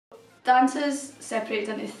dance is separated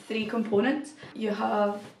into three components. You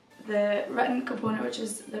have the written component, which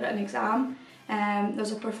is the written exam.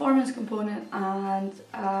 There's a performance component and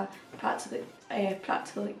a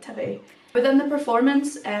practical activity. Within the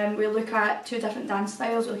performance, we look at two different dance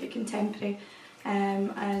styles. We look at contemporary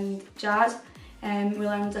and jazz. We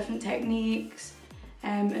learn different techniques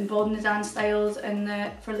involved in the dance styles,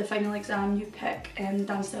 and for the final exam you pick the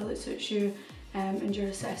dance style that suits you and you're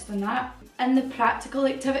assessed on that. In the practical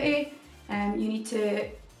activity, you need to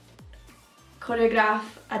choreograph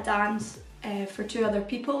a dance for two other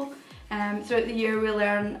people. Throughout the year we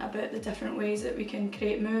learn about the different ways that we can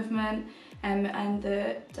create movement and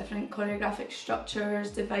the different choreographic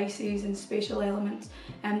structures, devices and spatial elements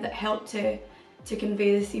that help to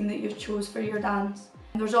convey the theme that you've chose for your dance.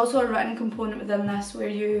 There's also a written component within this where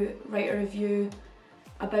you write a review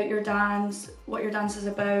about your dance, what your dance is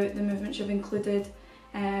about, the movements you've included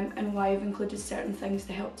and why you've included certain things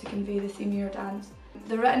to help to convey the theme of your dance.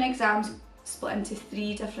 The written exams split into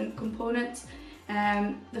three different components.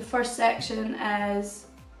 The first section is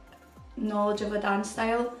knowledge of a dance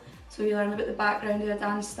style, so you learn about the background of a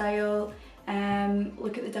dance style,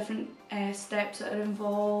 look at the different steps that are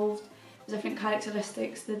involved, the different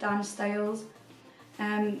characteristics of the dance styles.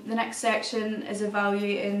 The next section is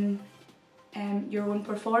evaluating your own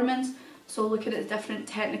performance, so looking at the different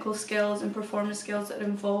technical skills and performance skills that are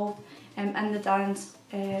involved in the dance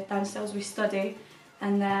styles we study,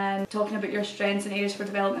 and then talking about your strengths and areas for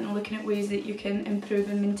development and looking at ways that you can improve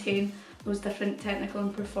and maintain those different technical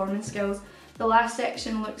and performance skills. The last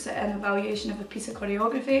section looks at an evaluation of a piece of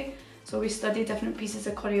choreography, so we study different pieces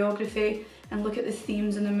of choreography and look at the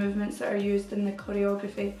themes and the movements that are used in the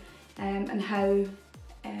choreography and how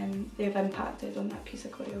they've impacted on that piece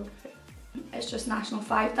of choreography. It's just National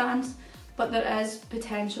 5 dance, but there is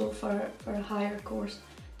potential for a higher course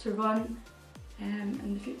to run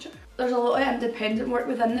in the future. There's a lot of independent work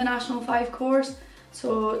within the National 5 course,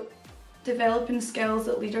 so developing skills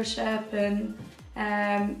at leadership and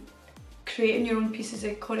creating your own pieces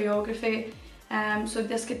of choreography. So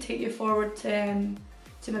this could take you forward to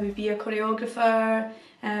maybe be a choreographer,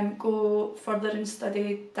 go further and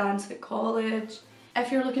study dance at college.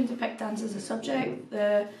 If you're looking to pick dance as a subject,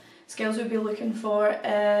 the skills we'd be looking for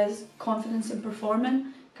is confidence in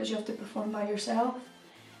performing, because you have to perform by yourself.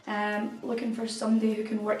 Looking for somebody who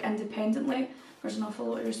can work independently. There's an awful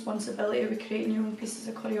lot of responsibility with creating your own pieces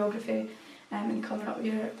of choreography and coming up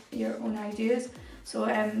with your own ideas. So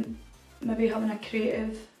maybe having a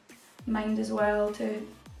creative mind as well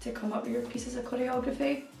to come up with your pieces of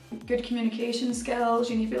choreography. Good communication skills,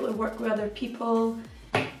 you need to be able to work with other people.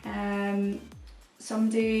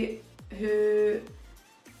 Somebody who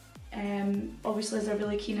obviously has a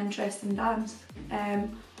really keen interest in dance,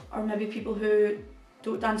 or maybe people who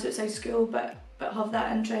don't dance outside school but have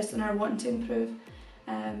that interest and are wanting to improve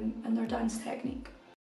in their dance technique.